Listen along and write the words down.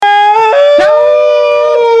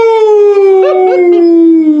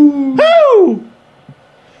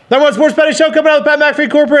Number one sports betting show coming out of the Pat McAfee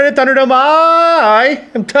Incorporated Thunderdome. I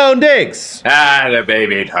am Tone Diggs. The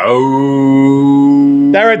baby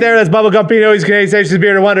toe. That right there, that's Bubba Gumpino. He's Canadian Station's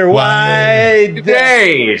Beard and Wonder. Why? Good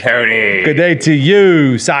day, Tony. Good day to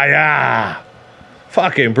you, Saya.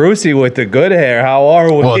 Fucking Brucey with the good hair. How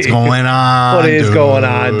are we? What's going on? What is going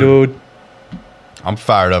on, dude? I'm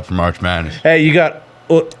fired up for March Madness. Hey, you got.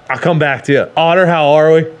 I'll come back to you. Otter, how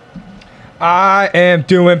are we? I am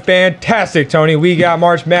doing fantastic, Tony. We got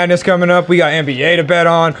March Madness coming up. We got NBA to bet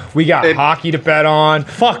on. We got hockey to bet on.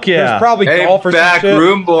 Fuck yeah. There's probably golf or some back shit.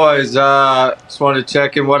 room boys. Just wanted to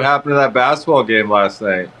check in what happened to that basketball game last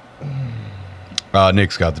night.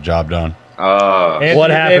 Nick's got the job done. Anthony What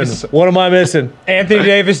happened? Davis, What am I missing? Anthony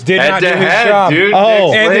Davis did not do his Head-to-head, job. dude. Oh.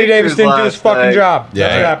 Knicks Anthony Davis Lakers didn't do his last fucking night. job. That's what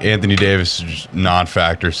Yeah, happened. Anthony Davis is just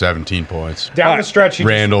non-factor, 17 points. Down the stretch. he just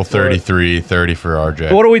Randall, blew it. 33, 30 for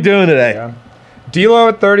RJ. What are we doing today? Yeah. D'Lo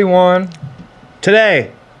at 31.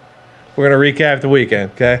 Today, we're going to recap the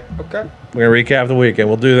weekend, okay? Okay. We're going to recap the weekend.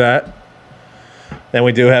 We'll do that. Then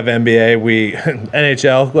we do have NBA. We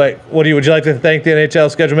NHL. Like, would you like to thank the NHL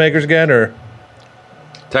schedule makers again, or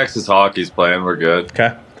Texas hockey's playing. We're good.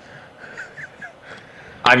 okay?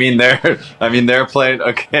 I mean, they're playing.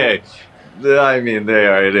 Okay. I mean, they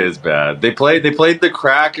are. It is bad. They played the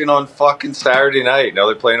Kraken on fucking Saturday night. Now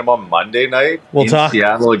they're playing them on Monday night. We'll in talk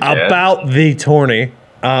Seattle again. about the tourney.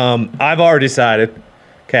 I've already decided.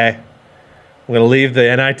 Okay, I'm gonna leave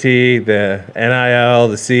the NIT, the NIL,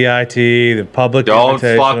 the CIT, the public. Don't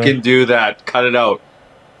Invitational. fucking do that. Cut it out.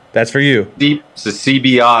 That's for you. It's the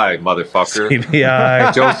CBI, motherfucker.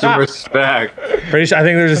 CBI. Show some respect. Pretty sure. I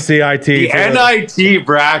think there's a CIT. The for NIT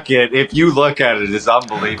bracket, if you look at it, is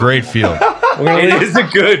unbelievable. Great field. We're gonna It leave- is a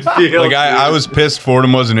good field. Like I was pissed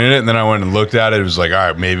Fordham wasn't in it, and then I went and looked at it. It was like, all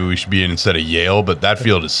right, maybe we should be in instead of Yale, but that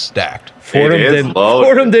field is stacked. Fordham It is didn't. loaded.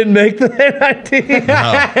 Fordham didn't make the NIT.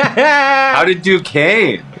 How did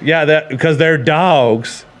Duquesne? Yeah, that because they're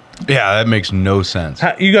dogs. Yeah, that makes no sense.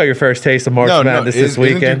 You got your first taste of March Madness this Isn't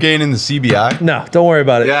weekend. Duquesne in the CBI? No, don't worry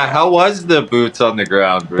about it. Yeah, how was the boots on the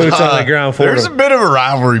ground, bro? Boots on the ground. There's a Fordham. bit of a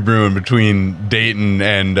rivalry brewing between Dayton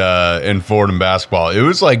and Fordham basketball. It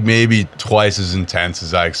was like maybe twice as intense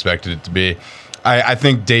as I expected it to be. I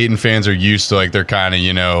think Dayton fans are used to like their kind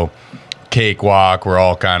of, cakewalk. We're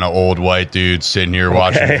all kind of old white dudes sitting here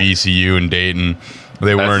watching VCU and Dayton.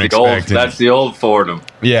 They weren't expecting. That's the old Fordham.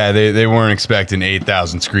 Yeah, they weren't expecting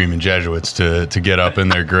 8,000 screaming Jesuits to get up in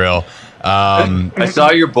their grill. I saw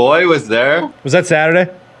your boy was there. Was that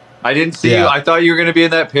Saturday? I didn't see Yeah. you. I thought you were going to be in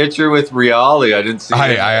that picture with Riali. I didn't see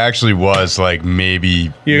I you. actually was like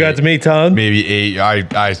maybe You got to meet Tone. maybe 8.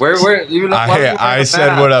 Where you look like you're I wearing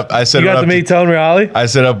said a what mask. up. I said You what got up. to meet Tone Raleigh. I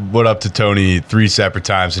said what up to Tony 3 separate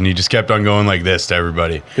times, and he just kept on going like this to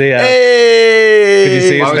everybody. Yeah. Hey! Could you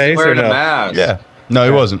see Why his was he face or wearing a no? mask? Yeah. No,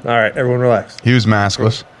 he wasn't. All right, everyone relax. He was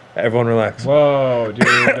maskless. Everyone relax. Whoa, dude.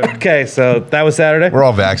 Okay, so that was Saturday. We're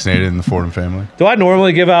all vaccinated in the Fordham family. Do I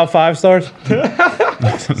normally give out 5 stars?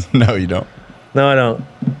 No, you don't. No, I don't.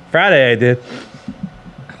 Friday I did.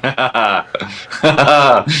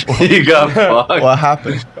 You got fucked. What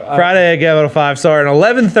happened? Friday I gave it a 5-star. An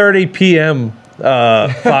 11:30 p.m.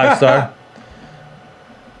 5-star.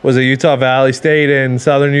 Was it Utah Valley State in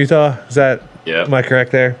Southern Utah? Is that? Yeah. Am I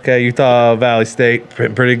correct there? Okay, Utah Valley State,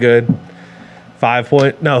 pretty good.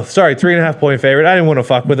 3.5 point favorite. I didn't want to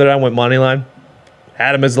fuck with it. I went money line.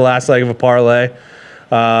 Had him as the last leg of a parlay.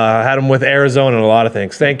 Had him with Arizona and a lot of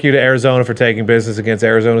things. Thank you to Arizona for taking business against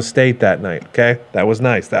Arizona State that night. Okay, that was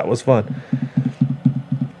nice. That was fun.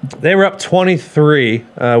 They were up 23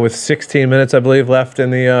 with 16 minutes, I believe, left in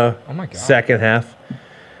the Oh my God. second half.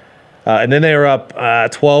 And then they were up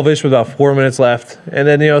 12-ish with about 4 minutes left. And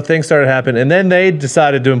then, things started happening. And then they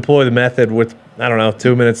decided to employ the method with,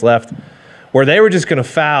 2 minutes left, where they were just going to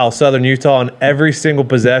foul Southern Utah on every single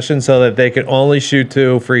possession so that they could only shoot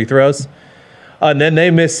 2 free throws. And then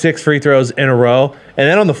they missed 6 free throws in a row. And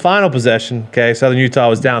then on the final possession, Southern Utah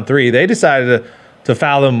was down 3. They decided to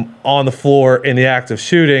foul them on the floor in the act of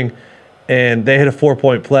shooting. And they hit a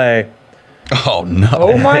 4-point play. Oh no!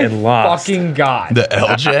 Oh my And lost. fucking God. The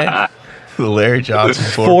LJ, the Larry Johnson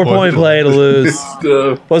 4-point play to lose.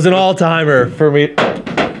 Was an all-timer for me.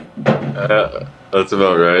 That's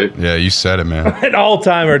about right. Yeah, you said it, man. An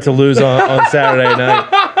all-timer to lose on Saturday night.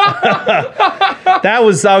 I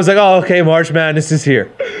was like, oh, okay, March Madness is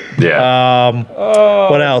here. Yeah.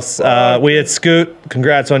 What else? We had Scoot.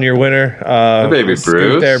 Congrats on your winner. baby Scoot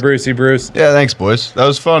Bruce. there, Brucey Bruce. Yeah, thanks, boys. That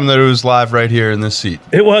was fun. That it was live right here in this seat.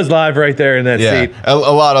 It was live right there in that Yeah, seat. a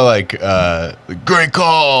lot of great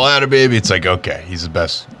call, atta baby. It's like, okay, he's the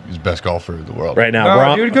best. he's the best golfer in the world right now.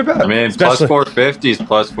 No, dude, good bet. I mean, Especially- plus 450 is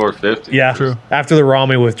plus 450. Yeah, True. After the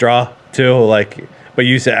Rami withdrawal too, like, but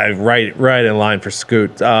you said right in line for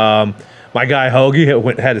Scoot. My guy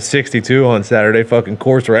Hoagie had a 62 on Saturday, fucking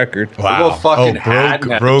course record. wow Well, fucking Hatton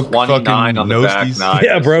had broke 29 fucking on the back Nostis. nine.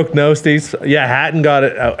 Yeah, broke Nostis. Yeah, Hatton got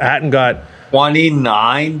it. Hatton got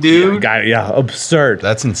 29, dude. guy. Yeah, absurd.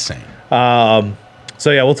 That's insane.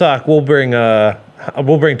 So yeah, we'll talk. We'll bring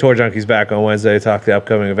Tour Junkies back on Wednesday to talk the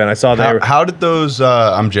upcoming event. I saw they were. How did those?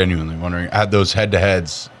 I'm genuinely wondering. Had those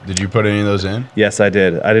head-to-heads? Did you put any of those in? Yes, I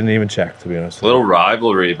did. I didn't even check, to be honest. Little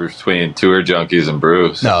rivalry between Tour Junkies and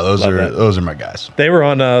Bruce. No, those Love are that. those are my guys. They were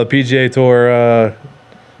on the PGA Tour.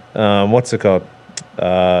 What's it called?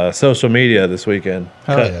 Social media this weekend.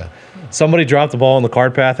 Hell yeah. Somebody dropped the ball on the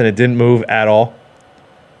cart path and it didn't move at all.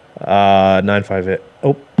 958.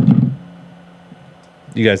 Oh.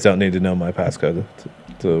 You guys don't need to know my passcode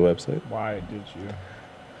to the website. Why did you?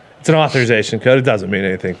 It's an authorization code. It doesn't mean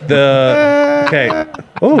anything. Okay.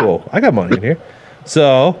 Oh, I got money in here.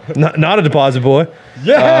 So, not a deposit boy.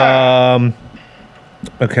 Yeah.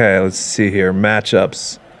 Okay, let's see here.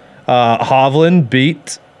 Matchups. Hovland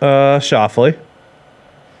beat Shoffley.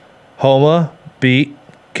 Homa beat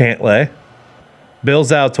Cantlay. Bill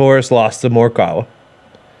Zalatoris lost to Morikawa.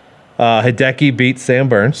 Hideki beat Sam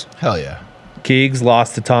Burns. Hell yeah. Keegs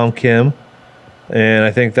lost to Tom Kim. And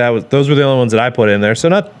I think those were the only ones that I put in there. So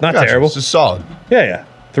not Gotcha. terrible. This is solid. Yeah.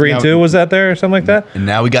 3 and Now- 2 was that there or something like that? And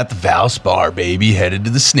now we got the Valspar baby headed to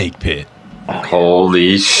the snake pit.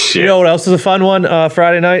 Holy shit. You know what else is a fun one?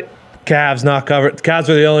 Friday night, Cavs not covered. The Cavs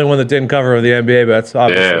were the only one that didn't cover of the NBA bets.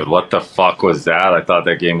 Obviously. Dude, what the fuck was that? I thought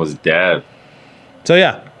that game was dead. So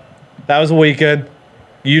yeah, that was a weekend.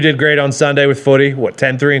 You did great on Sunday with footy. What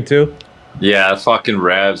 10-3 and 2? Yeah, fucking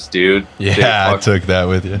Revs, dude. Yeah, I They took that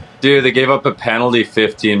with you. Dude, they gave up a penalty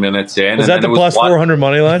 15 minutes in. Was and that then the it was plus 400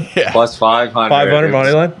 money line? Yeah. Plus 500. 500 It was-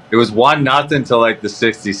 money line? It was 1-0 till like the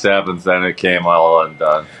 67th, then it came all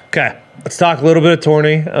undone. Okay, let's talk a little bit of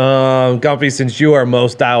tourney. Gumpy, since you are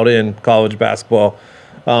most dialed in college basketball,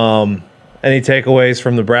 any takeaways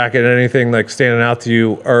from the bracket? Anything like standing out to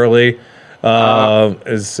you early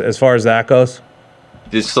as far as that goes?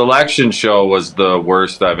 The selection show was the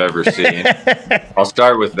worst I've ever seen. I'll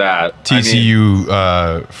start with that. I mean, TCU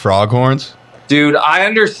Froghorns. dude, I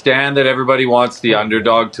understand that everybody wants the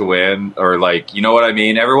underdog to win, or like, you know what I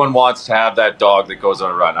mean? Everyone wants to have that dog that goes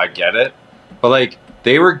on a run. I get it. But like,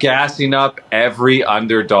 they were gassing up every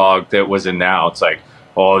underdog that was announced. Like,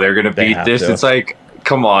 oh, they're going to They beat have this. to. It's like,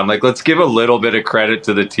 come on. Like, let's give a little bit of credit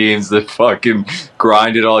to the teams that fucking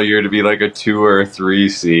grinded all year to be like a 2 or a 3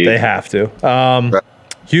 seed. They have to.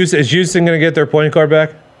 Is Houston going to get their point guard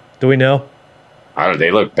back? Do we know? I don't know,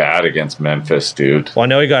 they look bad against Memphis, dude. Well, I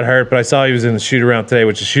know he got hurt, but I saw he was in the shoot around today,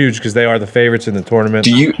 which is huge because they are the favorites in the tournament.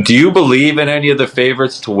 Do you believe in any of the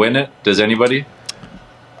favorites to win it? Does anybody?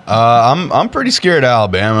 I'm pretty scared of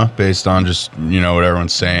Alabama based on just what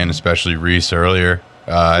everyone's saying, especially Reese earlier.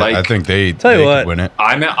 I think they Tell you could what. win it.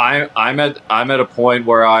 I'm at a point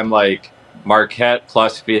where I'm like Marquette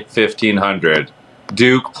plus 1,500,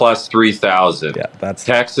 Duke plus 3,000, Yeah, that's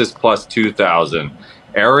Texas plus 2,000,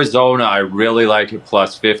 Arizona. I really like it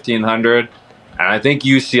plus 1,500, and I think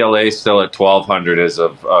UCLA still at 1,200 is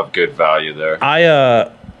of good value there. I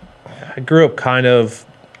grew up kind of.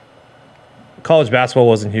 College basketball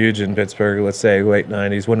wasn't huge in Pittsburgh. Let's say late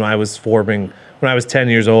 '90s when I was 10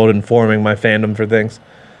 years old and forming my fandom for things.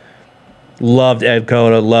 Loved Ed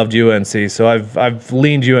Cota, loved UNC. So I've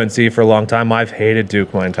leaned UNC for a long time. I've hated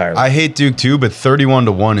Duke my entire life. I hate Duke too, but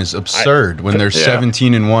 31-1 is absurd when they're Yeah.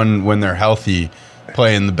 17-1 when they're healthy,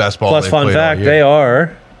 playing the best ball. Plus, they've fun played all fact, year. they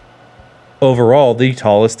are overall the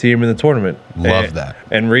tallest team in the tournament. Love And- that.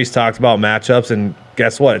 And Reese talked about matchups, and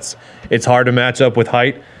guess what? It's hard to match up with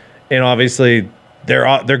height, and obviously they're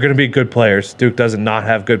going to be good players. Duke doesn't not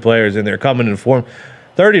have good players, and they're coming in form.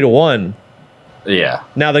 30-1. Yeah.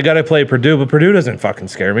 Now they got to play Purdue, but Purdue doesn't fucking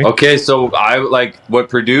scare me. Okay, so I like what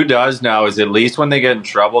Purdue does now is at least when they get in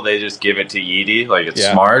trouble, they just give it to Edey. Like, it's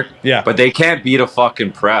Yeah. smart. Yeah. But they can't beat a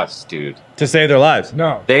fucking press, dude. To save their lives.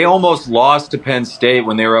 No. They almost lost to Penn State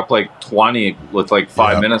when they were up like 20 with like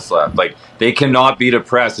 5 Yeah. minutes left. Like, they cannot beat a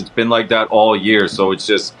press. It's been like that all year. So it's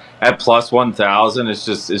just at plus 1,000. It's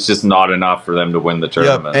just not enough for them to win the Yep.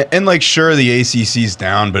 tournament. And like, sure, the ACC's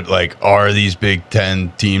down, but like, are these Big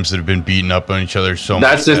Ten teams that have been beating up on each other so much?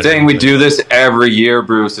 That's the better? thing. We do this every year,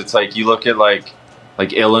 Bruce. It's like you look at like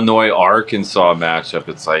Illinois Arkansas matchup.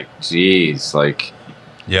 It's like, geez, like.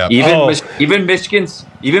 Yeah. Even Oh. even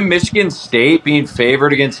Michigan State being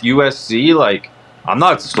favored against USC, like I'm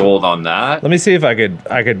not sold on that. Let me see if I could.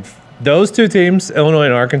 Those two teams, Illinois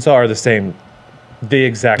and Arkansas, are the same The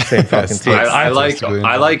exact same fucking team. I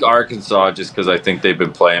like Arkansas just because I think they've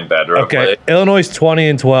been playing better. of Okay, late. Illinois is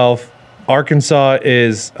 20-12. Arkansas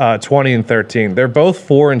is 20-13. They're both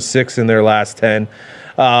 4-6 in their last 10.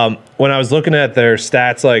 When I was looking at their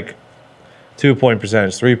stats, like 2-point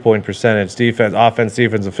percentage, 3-point percentage, defense, offense,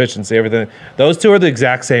 defense, efficiency, everything. Those two are the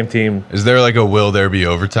exact same team. Is there like a will there be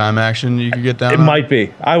overtime action you could get down? It on? might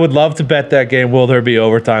be. I would love to bet that game. Will there be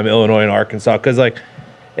overtime? Illinois and Arkansas, because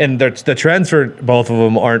and the trends for both of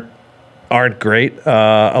them aren't great.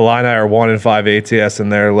 Illini are 1-5 ATS in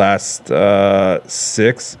their last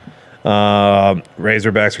 6.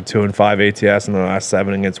 Razorbacks are 2-5 ATS in the last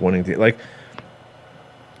 7 against winning teams.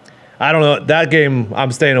 I don't know. That game,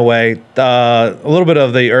 I'm staying away. A little bit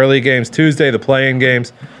of the early games, Tuesday, the play-in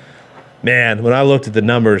games. Man, when I looked at the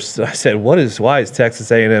numbers, I said, why is Texas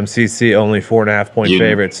A&M CC only 4.5-point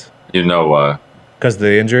favorites? You know why? Because of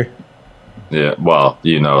the injury? Yeah, well,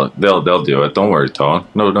 they'll do it. Don't worry, Tone.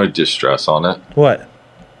 No distress on it. What?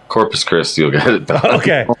 Corpus Christi will get it done.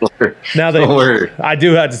 Okay. Now Don't worry. I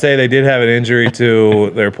do have to say they did have an injury to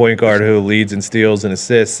their point guard who leads in steals and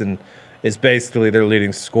assists and is basically their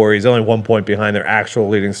leading scorer. He's only 1 point behind their actual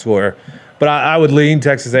leading scorer. But I would lean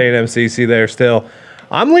Texas A&M CC there still.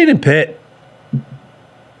 I'm leaning Pitt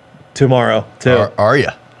tomorrow, too. Are you?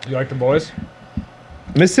 You like the boys?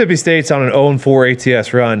 Mississippi State's on an 0-4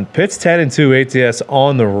 ATS run. Pitt's 10-2 ATS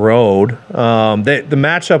on the road. The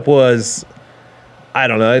matchup was, I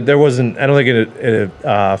don't know. I don't think it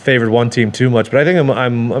favored one team too much, but I think I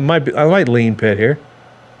might lean Pitt here.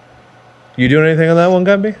 You doing anything on that one,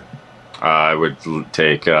 Gumby? I would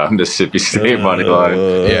take Mississippi State money line.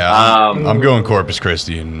 Yeah, I'm going Corpus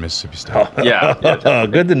Christi and Mississippi State. Yeah,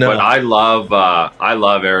 good to know. But I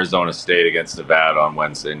love Arizona State against Nevada on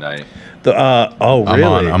Wednesday night. Really?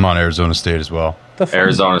 I'm on Arizona State as well.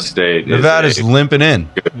 Arizona State. Nevada's is limping in.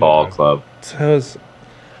 a good ball club.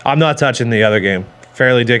 I'm not touching the other game.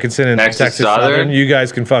 Fairleigh Dickinson and Texas Southern. You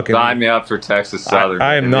guys can fucking Sign me up for Texas Southern.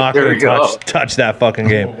 I am not going to touch that fucking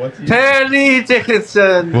game. Fairleigh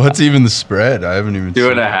Dickinson. What's even the spread? I haven't even.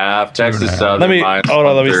 2.5. Texas Southern. Let me see.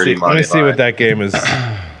 130 Let me see what that game is.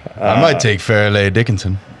 I might take Fairleigh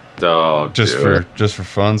Dickinson Oh, just for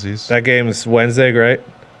funsies. That game is Wednesday, right?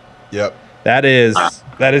 Yep. That is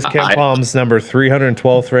Ken Palm's number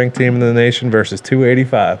 312th ranked team in the nation versus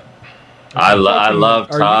 285. I love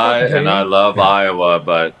Are you Ty fucking and I love Iowa,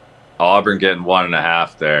 but Auburn getting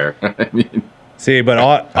 1.5 there. I mean, See, but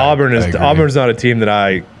Auburn's not a team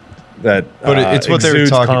that But it's what they were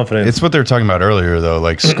exudes talking. confidence. It's what they were talking about earlier, though.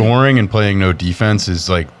 Like scoring and playing no defense is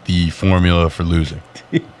like the formula for losing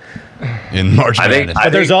in March Madness.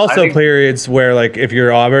 But there's also periods where, like, if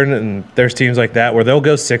you're Auburn and there's teams like that where they'll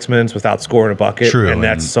go 6 minutes without scoring a bucket, True, and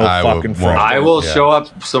that's and so Iowa fucking won't. frustrating. I will Yeah. show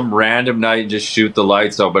up some random night and just shoot the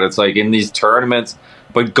lights out, but it's like in these tournaments.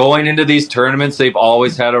 But going into these tournaments, they've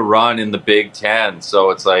always had a run in the Big Ten, so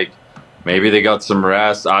it's like maybe they got some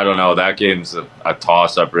rest. I don't know. That game's a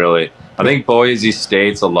toss-up, really. I think Boise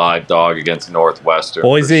State's a live dog against Northwestern.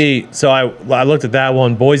 Boise, so I looked at that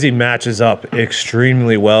one. Boise matches up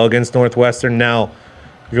extremely well against Northwestern. Now,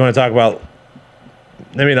 if you want to talk about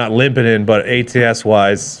maybe not limping in, but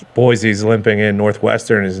ATS-wise, Boise's limping in.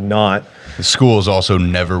 Northwestern is not. The school has also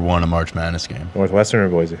never won a March Madness game. Northwestern or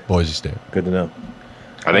Boise? Boise State. Good to know.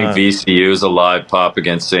 I think VCU's a live pup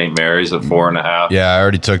against St. Mary's at 4.5. Yeah, I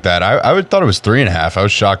already took that. I thought it was 3.5. I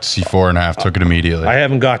was shocked to see 4.5. Took it immediately. I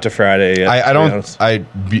haven't got to Friday yet. I to be don't. honest. I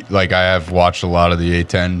have watched a lot of the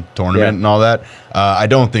A10 tournament and all that. I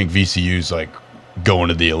don't think VCU's like going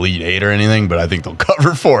to the Elite Eight or anything, but I think they'll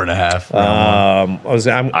cover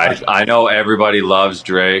 4.5. I know everybody loves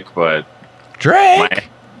Drake, but Drake.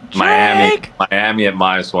 Miami at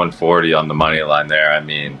minus 140 on the money line there. I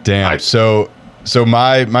mean, Damn. So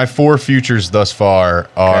my 4 futures thus far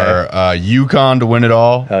are UConn to win it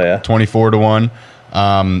all. Hell yeah. 24-1.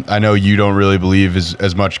 I know you don't really believe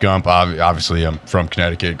as much, Gump. Obviously, I'm from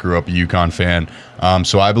Connecticut, grew up a UConn fan.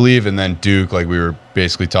 So I believe, and then Duke, like we were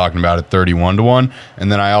basically talking about, at 31-1.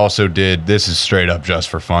 And then I also did, this is straight up just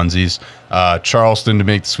for funsies, Charleston to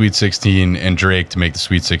make the Sweet 16 and Drake to make the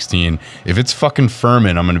Sweet 16. If it's fucking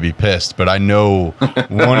Furman, I'm going to be pissed. But I know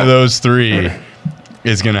one of those 3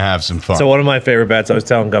 is going to have some fun. So one of my favorite bets, I was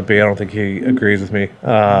telling Gumpy, I don't think he agrees with me.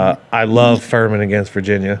 I love Furman against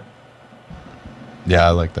Virginia. Yeah, I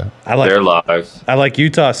like that. they're live. I like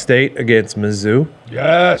Utah State against Mizzou.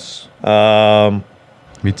 Yes.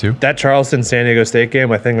 Me too. That Charleston San Diego State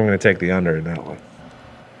game, I think I'm going to take the under in that one.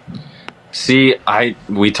 See,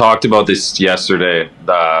 we talked about this yesterday.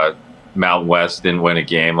 The Mountain West didn't win a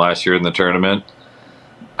game last year in the tournament.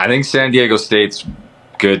 I think San Diego State's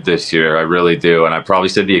good this year. I really do. And I probably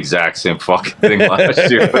said the exact same fucking thing last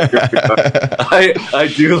year.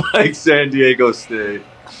 I do like San Diego State.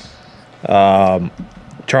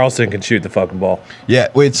 Charleston can shoot the fucking ball. Yeah,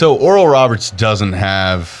 wait, so Oral Roberts doesn't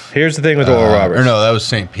have... Here's the thing with Oral Roberts. Or no, that was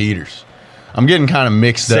St. Peter's. I'm getting kind of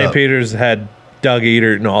mixed up. St. Peter's had Doug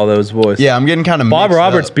Eater and all those boys. Yeah, I'm getting kind of Bob mixed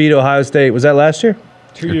Roberts up. beat Ohio State. Was that last year?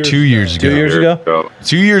 2 years. 2 years ago. 2 years ago?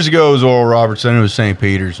 2 years ago it was Oral Roberts, then it was St.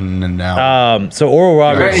 Peter's, and then now... So Oral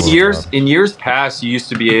Roberts... In years past, you used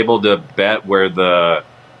to be able to bet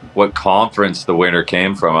what conference the winner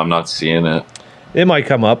came from. I'm not seeing it. It might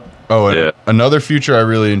come up. Oh, Yeah. another future I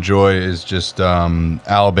really enjoy is just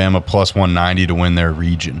Alabama plus 190 to win their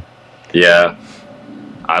region. Yeah.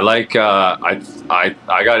 I like I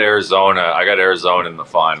got Arizona. I got Arizona in the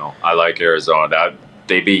final. I like Arizona.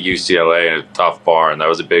 They beat UCLA in a tough bar, and that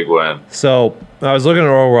was a big win. So I was looking at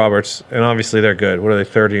Oral Roberts, and obviously they're good. What are they?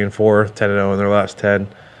 30-4, 10-0 in their last 10.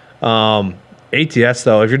 ATS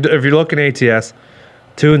though, if you're looking at ATS,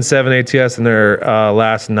 2-7 ATS in their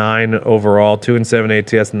last 9 overall. 2-7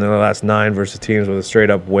 ATS in their last 9 versus teams with a straight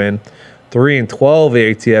up win.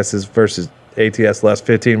 3-12 ATS versus ATS last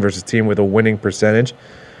 15 versus team with a winning percentage.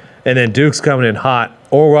 And then Duke's coming in hot.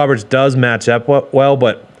 Oral Roberts does match up well,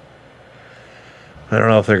 but I don't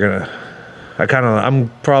know if they're gonna. I'm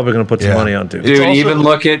probably gonna put some money on Duke. Dude, even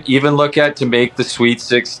look at to make the Sweet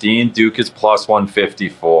 16. Duke is plus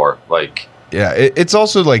 154. Like, Yeah, it's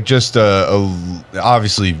also like just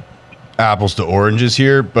obviously apples to oranges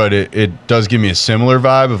here, but it does give me a similar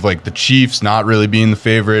vibe of like the Chiefs not really being the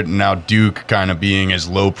favorite, and now Duke kind of being as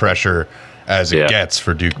low pressure as it gets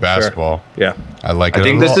for Duke basketball. Yeah, I like it. I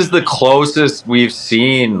think this is the closest we've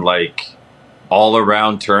seen, like, all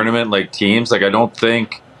around tournament, like, teams. Like, I don't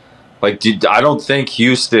think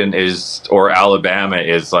Houston is, or Alabama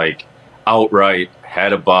is, like, outright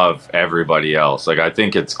head above everybody else. Like, I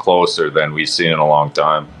think it's closer than we've seen in a long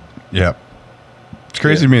time. Yeah, it's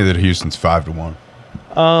crazy to me that Houston's 5-1.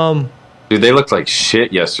 Dude, they looked like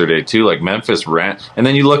shit yesterday too. Like, Memphis ran, and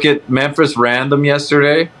then you look at Memphis ran them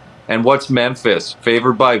yesterday. And what's Memphis?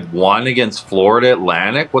 Favored by 1 against Florida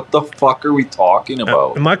Atlantic? What the fuck are we talking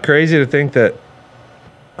about? Am I crazy to think that?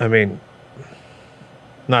 I mean,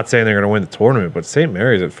 not saying they're going to win the tournament, but St.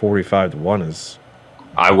 Mary's at 45-1 is.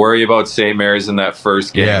 I worry about St. Mary's in that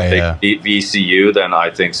first game. Yeah, if they yeah. beat VCU, then I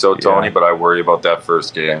think so, Tony. Yeah. But I worry about that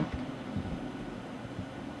first game.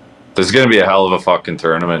 This is going to be a hell of a fucking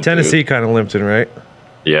tournament. Tennessee dude. kind of limped in, right?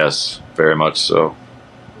 Yes, very much so.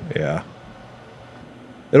 Yeah.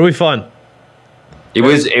 It'll be fun.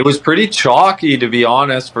 It was pretty chalky, to be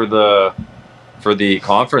honest, for the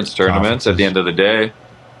conference tournaments at the end of the day.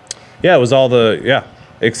 Yeah, it was all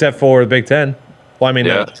except for the Big Ten. Well,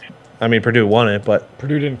 I mean, Purdue won it, but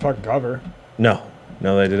Purdue didn't fucking cover. no,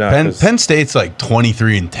 they did not. Penn State's like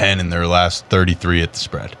 23-10 in their last 33 at the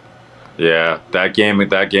spread. Yeah, that game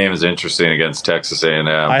is interesting against Texas A&M.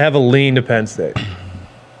 I have a lean to Penn State.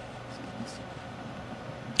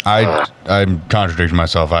 I'm contradicting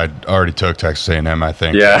myself. I already took Texas A&M, I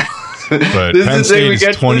think. Yeah. But This Penn is the thing. We State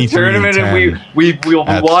get is to the tournament and we'll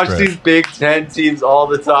at the watch spread. these Big Ten teams all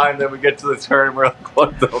the time. Then we get to the tournament, we're like,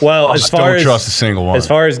 what the Well, as Just far don't as trust a single one. as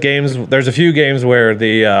far as games, there's a few games where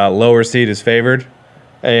the lower seed is favored,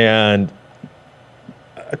 and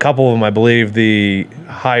a couple of them, I believe, the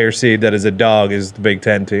higher seed that is a dog is the Big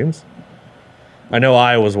Ten teams. I know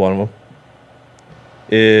Iowa's one of them.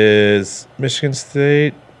 Is Michigan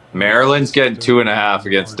State? Maryland's getting 2.5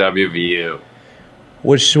 against WVU.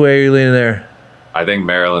 Which way are you leaning there? I think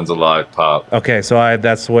Maryland's a live pop. Okay, so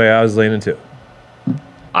that's the way I was leaning too.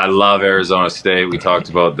 I love Arizona State. We talked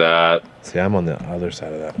about that. See, I'm on the other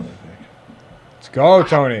side of that one, I think. Let's go,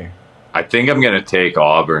 Tony. I think I'm going to take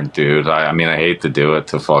Auburn, dude. I mean, I hate to do it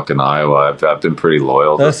to fucking Iowa. I've been pretty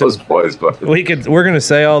loyal to Listen, those boys, but We're gonna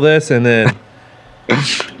say all this, and then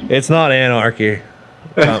it's not anarchy.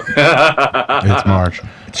 It's March.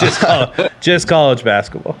 Just college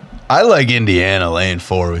basketball. I like Indiana laying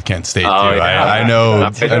 4 with Kent State too. Oh, yeah. I know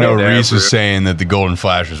there, Reese was bro. saying that the Golden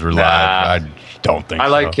Flashes were live. I don't think I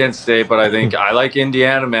so. like Kent State, but I think I like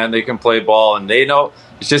Indiana, man. They can play ball, and they know.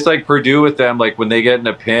 It's just like Purdue with them. Like, when they get in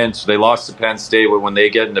a pinch, they lost to Penn State, but when they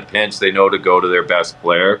get in a pinch, they know to go to their best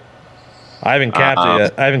player. I haven't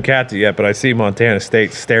capped it yet, but I see Montana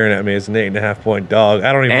State staring at me as an 8.5 point dog.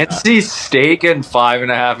 I don't even. NC State getting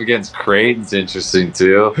 5.5 against Creighton's interesting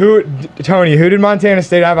too. Tony, who did Montana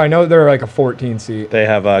State have? I know they're like a 14 seat. They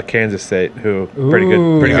have Kansas State, who pretty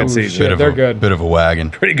Ooh, good yeah, season. shit. They're good. Bit of a wagon.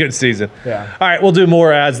 Pretty good season. Yeah. All right, we'll do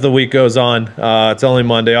more as the week goes on. It's only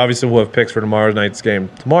Monday. Obviously, we'll have picks for tomorrow night's game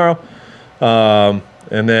tomorrow. And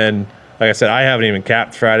then, like I said, I haven't even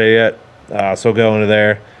capped Friday yet. So go into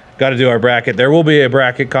there. Got to do our bracket. There will be a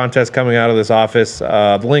bracket contest coming out of this office.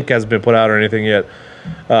 The link hasn't been put out or anything yet.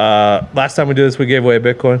 Last time we did this, we gave away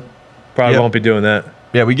Bitcoin. Probably won't be doing that.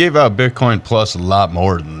 Yeah, we gave out Bitcoin Plus a lot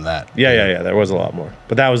more than that. Yeah. There was a lot more,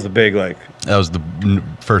 but that was the big That was the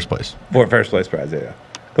first place. first place prize. Yeah,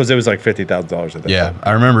 because it was like $50,000 at that Yeah, time.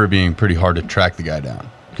 I remember it being pretty hard to track the guy down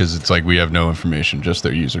because it's like we have no information, just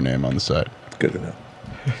their username on the site. Good to know.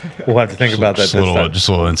 We'll have to think about that Just this a little, time. just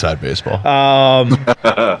a little inside baseball.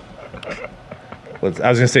 I was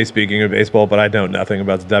going to say speaking of baseball, but I know nothing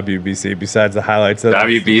about the WBC besides the highlights. Of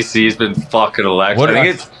WBC's been fucking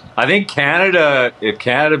electric. What- I think Canada. If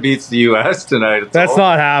Canada beats the U.S. tonight, it's That's over.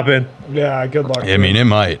 not happen. Yeah, good luck. I mean, it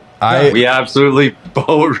might. We absolutely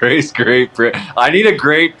boat race Great Britain. I need a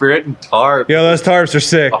Great Britain tarp. Yo, those tarps are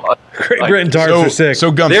sick. Great Britain tarps are sick.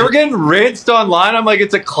 So Gump, They were getting rinsed online. I'm like,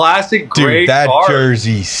 it's a classic dude, great that tarp.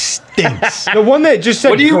 jersey stinks. The one that just said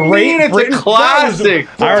What do you Great mean it's Britain, a classic?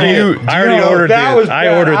 I already, Do you I already know- ordered that was the. I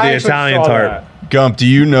bad. ordered I the actually Italian saw tarp. that. Gump, do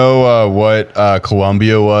you know what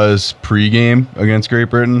Colombia was pregame against Great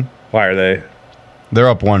Britain? Why are they? They're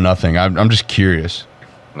up 1-0. I'm just curious.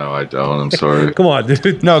 No, I don't. I'm sorry. Come on,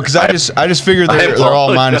 dude. No, because I just figured they're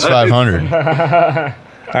all minus apologize. 500.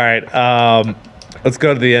 All right. Let's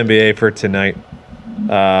go to the NBA for tonight.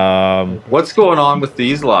 What's going on with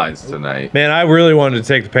these lines tonight? Man, I really wanted to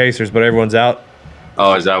take the Pacers, but everyone's out.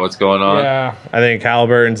 Oh, is that what's going on? Yeah, I think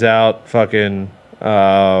Halliburton's out. Fucking.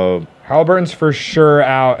 Halliburton's for sure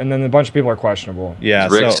out, and then a bunch of people are questionable. Yeah.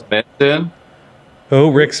 Is Rick So Smith in?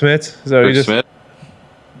 who? Rick Smith. So Rick Smith?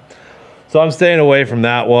 So I'm staying away from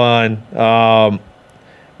that one.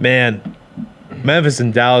 Man, Memphis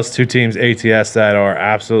and Dallas, two teams ATS that are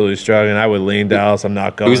absolutely struggling. I would lean Dallas. I'm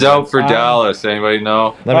not going. Who's out for Dallas? Anybody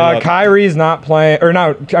know? Let me look. Kyrie's not playing, or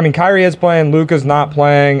no, I mean, Kyrie is playing, Luka's not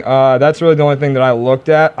playing. That's really the only thing that I looked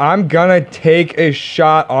at. I'm going to take a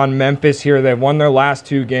shot on Memphis here. They've won their last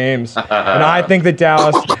 2 games, and I think that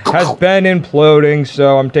Dallas has been imploding,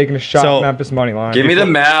 so I'm taking a shot So, at Memphis money line. Give me the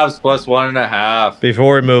Mavs plus 1.5.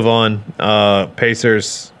 Before we move on,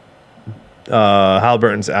 Pacers.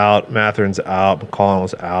 Halliburton's out. Matherin's out.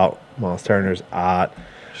 McCollum's out. Miles Turner's out.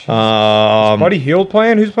 Buddy Hield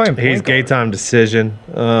playing? Who's playing? He's point game guard? time decision.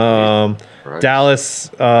 Dallas,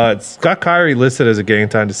 it's got Kyrie listed as a game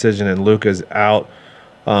time decision, and Luka's out.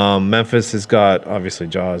 Memphis has got obviously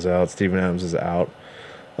Jaws out. Steven Adams is out.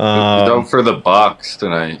 Who's out for the Bucks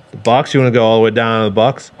tonight? The Bucks. You want to go all the way down to the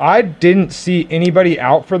Bucks? I didn't see anybody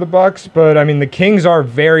out for the Bucks, but I mean the Kings are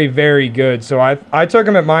very, very good. So I took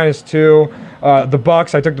them at -2. The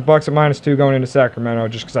Bucks, I took the Bucks at -2 going into Sacramento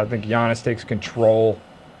just because I think Giannis takes control.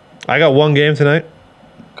 I got one game tonight.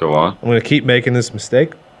 Go on. I'm going to keep making this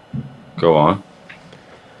mistake. Go on.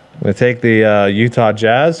 I'm going to take the Utah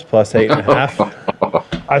Jazz plus 8.5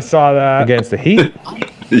 I saw that. against the Heat.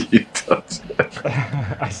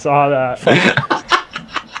 I saw that.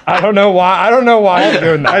 I don't know why. I don't know why I'm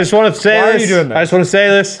doing that. I just want to say Why are this. you doing that? I just want to say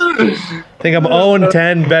this. I think I'm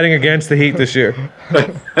 0-10 betting against the Heat this year.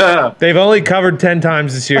 They've only covered 10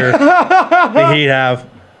 times this year. The Heat have.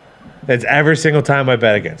 That's every single time I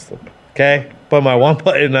bet against them. Okay? But my one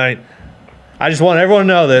play tonight, I just want everyone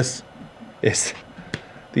to know this, is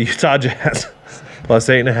the Utah Jazz plus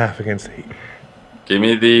 8.5 against the Heat. Give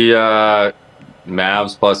me the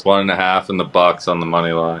Mavs plus 1.5 and the Bucks on the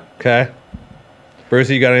money line. Okay?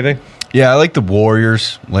 Brucey, you got anything? Yeah, I like the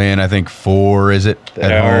Warriors laying, I think 4, is it?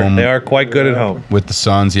 They are quite good at home. With the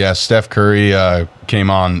Suns. Yeah, Steph Curry came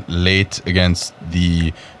on late against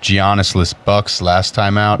the Giannis-less Bucks last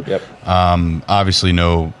time out. Yep. Obviously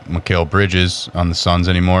no Mikal Bridges on the Suns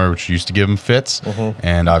anymore, which used to give him fits.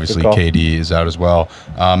 And obviously Good call. KD is out as well.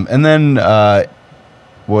 And then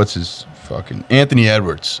what's his fucking Anthony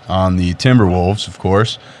Edwards on the Timberwolves, of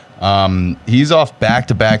course. He's off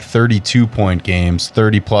back-to-back 32-point games.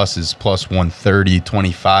 30 plus is plus 130.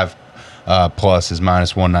 25 plus is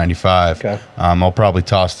minus 195. Okay. I'll probably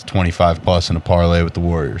toss the 25 plus in a parlay with the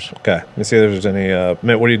Warriors. Okay. Let me see if there's any.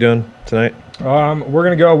 Mitt, what are you doing tonight? We're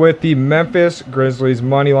gonna go with the Memphis Grizzlies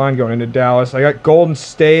money line going into Dallas. I got Golden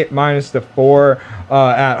State minus the 4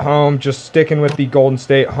 at home. Just sticking with the Golden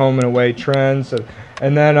State home and away trends.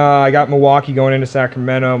 And then I got Milwaukee going into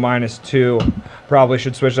Sacramento -2. Probably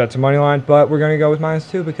should switch that to money line, but we're gonna go with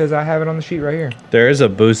 -2 because I have it on the sheet right here. There is a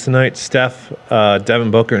boost tonight. Steph, Devin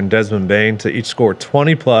Booker, and Desmond Bain to each score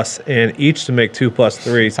 20 plus and each to make 2 plus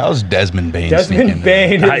 3s. How's Desmond Bain sneaking Desmond in?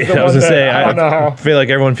 Bain is I the was one gonna that say, I don't know. feel like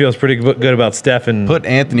everyone feels pretty good about Steph, and Put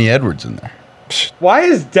Anthony Edwards in there. Why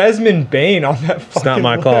is Desmond Bain on that? it's not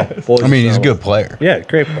my call. Boys, I mean, he's a no. good player. Yeah,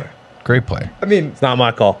 great player. Great player. I mean, It's not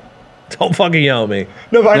my call. Don't fucking yell at me.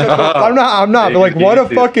 No, but I'm not. But like, what a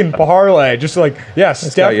fucking parlay! Just like, yeah,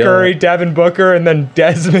 Steph got yelled Curry, at. Devin Booker, and then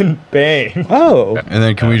Desmond Bain. Oh. And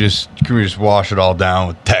then can we just wash it all down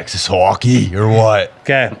with Texas hockey or what?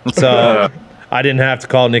 Okay. So I didn't have to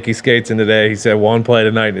call Nicky Skates in today. He said one play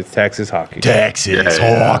tonight and it's Texas hockey. Texas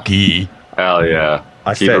Yeah. hockey. Hell yeah.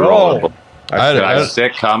 I Keep said- it rolling. I- Got a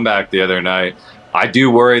sick comeback the other night. I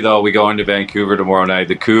do worry though. We go into Vancouver tomorrow night.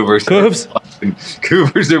 The Cougars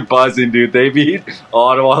are buzzing, dude. They beat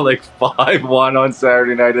Ottawa like 5-1 on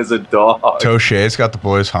Saturday night as a dog. Touche's got the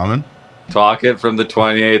boys humming. Talking from the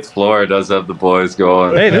 28th floor does have the boys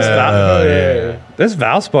going. Hey, this Hell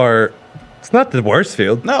Valspar, it's not the worst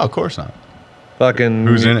field. No, of course not. Fucking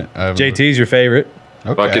Who's in it? JT's your favorite.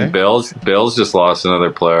 Okay. Fucking Bills. Bills just lost another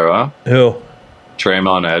player, huh? Who?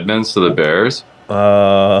 Traymon Edmonds to the Bears.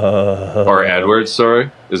 Uh, Or Edwards,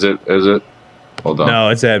 sorry. Is it? Hold on. No,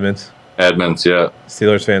 it's Edmonds. Edmonds, yeah.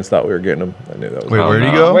 Steelers fans thought we were getting him. I knew that was. Wait, Oh, where'd he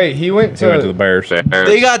no. go? Wait, he went He went to the to. Bears. Bears.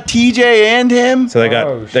 They got TJ and him. So they got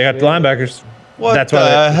Oh, the shit. linebackers. What That's the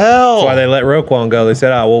why they- hell? That's why they let Roquan go. They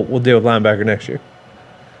said, we'll deal with linebacker next year.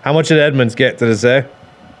 How much did Edmonds get? Did it say?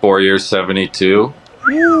 4 years, 72.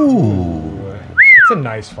 Ooh. It's a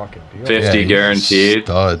nice fucking deal. 50 he's guaranteed.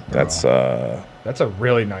 Stud, bro. That's a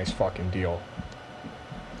really nice fucking deal.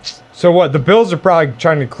 So what? The Bills are probably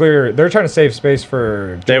trying to clear. They're trying to save space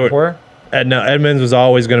for They Jordan were- Poyer. No, Edmonds was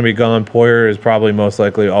always going to be gone. Poyer is probably most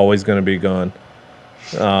likely always going to be gone.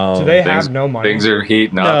 So they Things, have no money. things are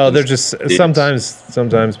heating up. No, in they're just States.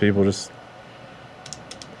 sometimes people just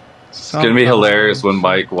It's going to be hilarious when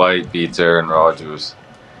Mike White beats Aaron Rodgers.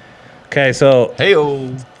 okay. So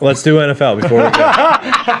Hey-o. let's do NFL before we go.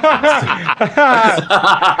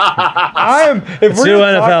 I am. If Let's we're do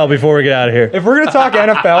gonna NFL talk, before we get out of here. if we're gonna talk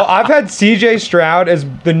NFL, I've had CJ Stroud as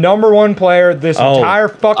the #1 player this Oh. entire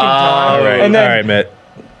fucking time, All right, and then all right, Mitt.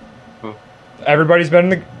 everybody's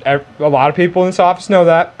been in a lot of people in this office know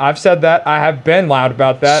that. I've said that. I have been loud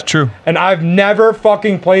about that. It's true. And I've never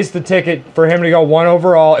fucking placed the ticket for him to go 1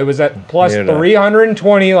 overall. It was at plus Neither did I.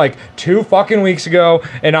 320 like 2 fucking weeks ago,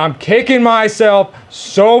 and I'm kicking myself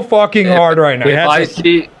so fucking hard right now. We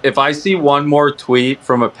had- If I see one more tweet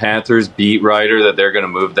from a Panthers beat writer that they're going to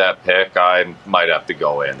move that pick, I might have to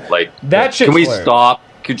go in. Like That shit's Can we hilarious. stop?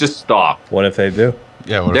 Could just stop. What if they do?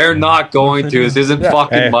 Yeah, what They're not going to. This isn't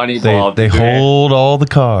fucking Hey, Moneyball. they hold all the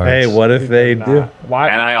cards. Hey, what if they Nah. do? Why?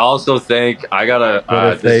 And I also think I got What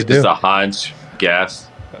a if this is they just do? a hunch guess.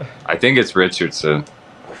 I think it's Richardson.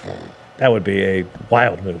 That would be a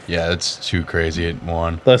wild move. Yeah, that's too crazy at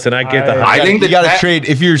one. Listen, I get the I hype. think you the got to Tex- trade.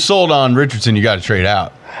 If you're sold on Richardson, you got to trade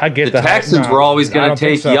out. I get The the hype. Texans No, were always I going don't to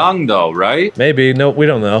think take so. Young, though, right? Maybe no, we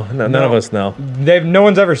don't know. None of No. us know. No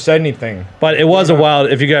one's ever said anything. But it was a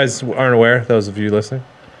wild. If you guys aren't aware, those of you listening,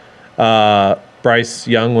 Bryce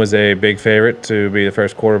Young was a big favorite to be the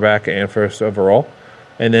first quarterback and first overall.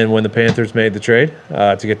 And then when the Panthers made the trade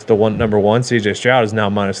to get to the number one, CJ Stroud is now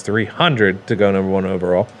minus 300 to go number 1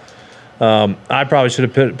 overall. I probably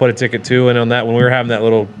should have put a ticket too in on that when we were having that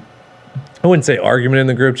little, I wouldn't say argument in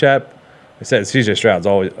the group chat. I said CJ Stroud's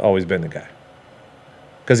always been the guy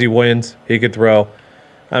because he wins, he could throw.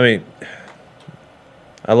 I mean,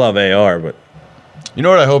 I love AR, but You know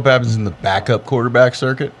what I hope happens in the backup quarterback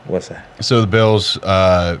circuit? what's that? So the Bills,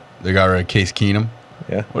 they got rid of Case Keenum.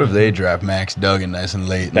 Yeah. What if they draft Max Duggan nice and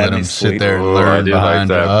late and That'd let be him sweet. sit there and Oh, I learn do like behind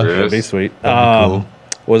that, Josh? Chris. That'd be sweet. That'd be cool.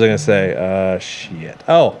 What was I gonna say? Shit.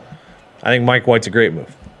 Oh, I think Mike White's a great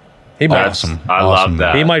move. He might. Awesome. I Awesome. love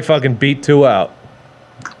that. He might fucking beat Tua out.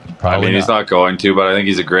 Probably I mean, he's not going to, but I think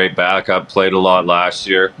he's a great backup. Played a lot last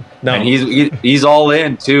year, No. and he's all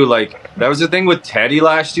in too. Like that was the thing with Teddy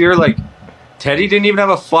last year. Like Teddy didn't even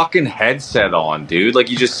have a fucking headset on, dude. Like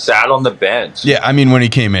he just sat on the bench. Yeah, I mean, when he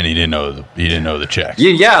came in, he didn't know the checks.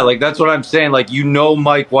 Yeah, like that's what I'm saying. Like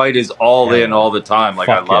Mike White is all in all the time. Like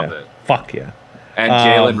Fuck I love yeah. it. Fuck yeah. And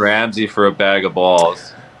Jalen Ramsey for a bag of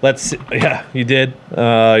balls. Let's see. Yeah, you did.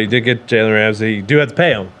 You did get Jalen Ramsey. You do have to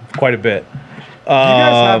pay him quite a bit.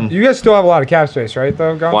 You guys still have a lot of cap space, right?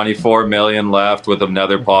 Though, Gon? 24 million left with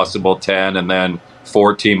another possible 10, and then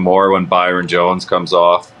 14 more when Byron Jones comes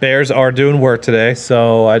off. Bears are doing work today,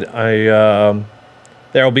 so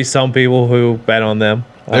there will be some people who bet on them.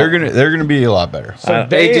 They're gonna be a lot better. So Hey,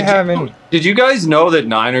 they did haven't. Did you guys know that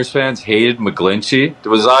Niners fans hated McGlinchey?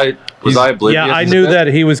 Was I oblivious? Yeah, I to knew this? that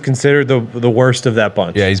he was considered the worst of that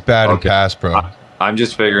bunch. Yeah, he's bad in Okay. pass pro. I'm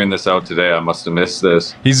just figuring this out today. I must have missed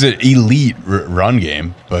this. He's an elite run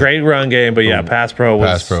game, but Great run game, but yeah, pass pro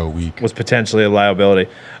weak. was potentially a liability.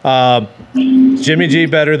 Jimmy G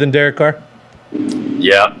better than Derek Carr?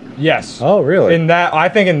 Yeah. Yes. Oh, really? I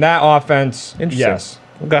think in that offense, Interesting. yes.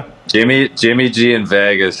 Okay. Jimmy G in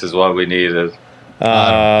Vegas is what we needed.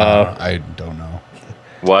 I don't know.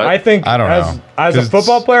 What? I think I don't as, know. as a 'Cause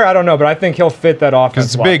football player, I don't know, but I think he'll fit that offense. Because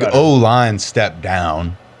it's a lot big better. O-line step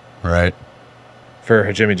down, right?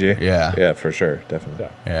 For Jimmy G. Yeah. Yeah, for sure. Definitely.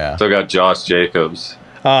 Yeah. Still got Josh Jacobs.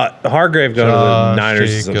 Hargrave going to the Josh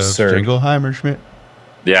Niners is Jacobs, absurd. Jingleheimer Schmidt.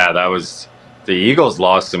 Yeah, that was the Eagles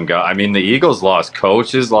lost some guys. I mean, the Eagles lost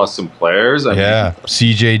coaches, lost some players. I Yeah.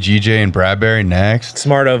 CJ, GJ, and Bradbury next.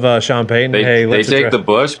 Smart of Sean Payton. mean, Hey, they let's take address- the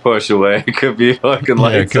Bush push away. It could be fucking Yeah,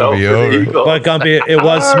 it lights could out be for the over. Eagles. But Gumpy, it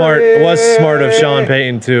was smart. It was smart of Sean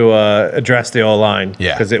Payton to address the O line.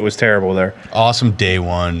 Yeah. because it was terrible there. Awesome day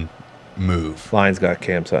one move. Lions got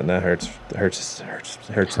Cam Sutton. That hurts the Hurts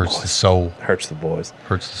the boys. soul. Hurts the boys.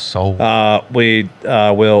 Hurts the soul. We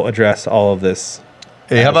will address all of this.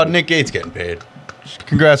 Hey, how about Nick Gates getting paid?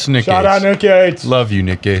 Congrats to Nick Shout Gates. out Nick Yates. Love you,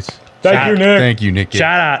 Nick Gates. Thank you, Nick. Thank you, Nick Gates.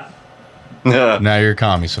 Shout out. Yeah. Now you're a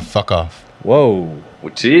commie, so fuck off. Whoa.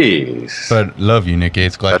 Jeez. But love you, Nick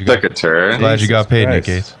Gates. Glad That you took a got, turn. glad you got paid, Nick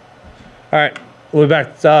Christ. Gates. All right. We'll be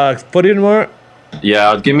back. Footy tomorrow?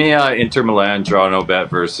 Yeah, give me Inter Milan draw no bet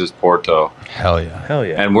versus Porto. Hell yeah. Hell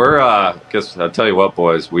yeah. And we're guess I'll tell you what,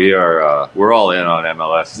 boys, we're all in on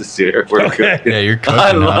MLS this year. We're Okay. good. Yeah, you're cooking.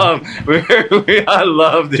 I huh?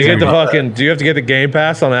 love the do you get the fucking? Do you have to get the Game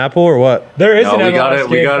Pass on Apple or what? There is No, an we MLS got it.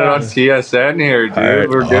 We Game got it on Pass. TSN here, dude. right.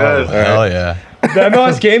 We're Oh, good. hell yeah. The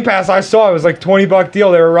MLS Game Pass I saw, it was like $20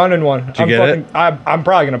 deal. They were running one. you get it? I'm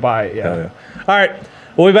probably gonna buy it. Yeah. Hell yeah. All right.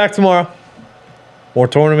 We'll be back tomorrow. More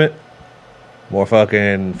tournament. More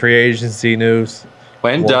fucking free agency news.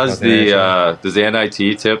 When More does fucking the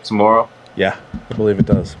NIT tip tomorrow? Yeah, I believe it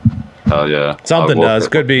does. Hell yeah. Something Well, does.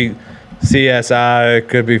 Could be CSI. It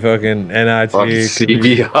could be fucking NIT. Fucking Could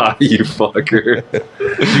be- CBI, you fucker. Dude,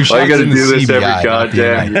 Why you shots gotta in the do this CBI, every not the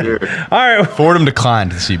goddamn NIT. year? All right. Fordham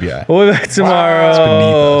declined to the CBI. We'll be back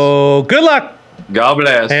tomorrow. Good luck, God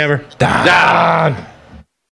bless. Hammer. Down.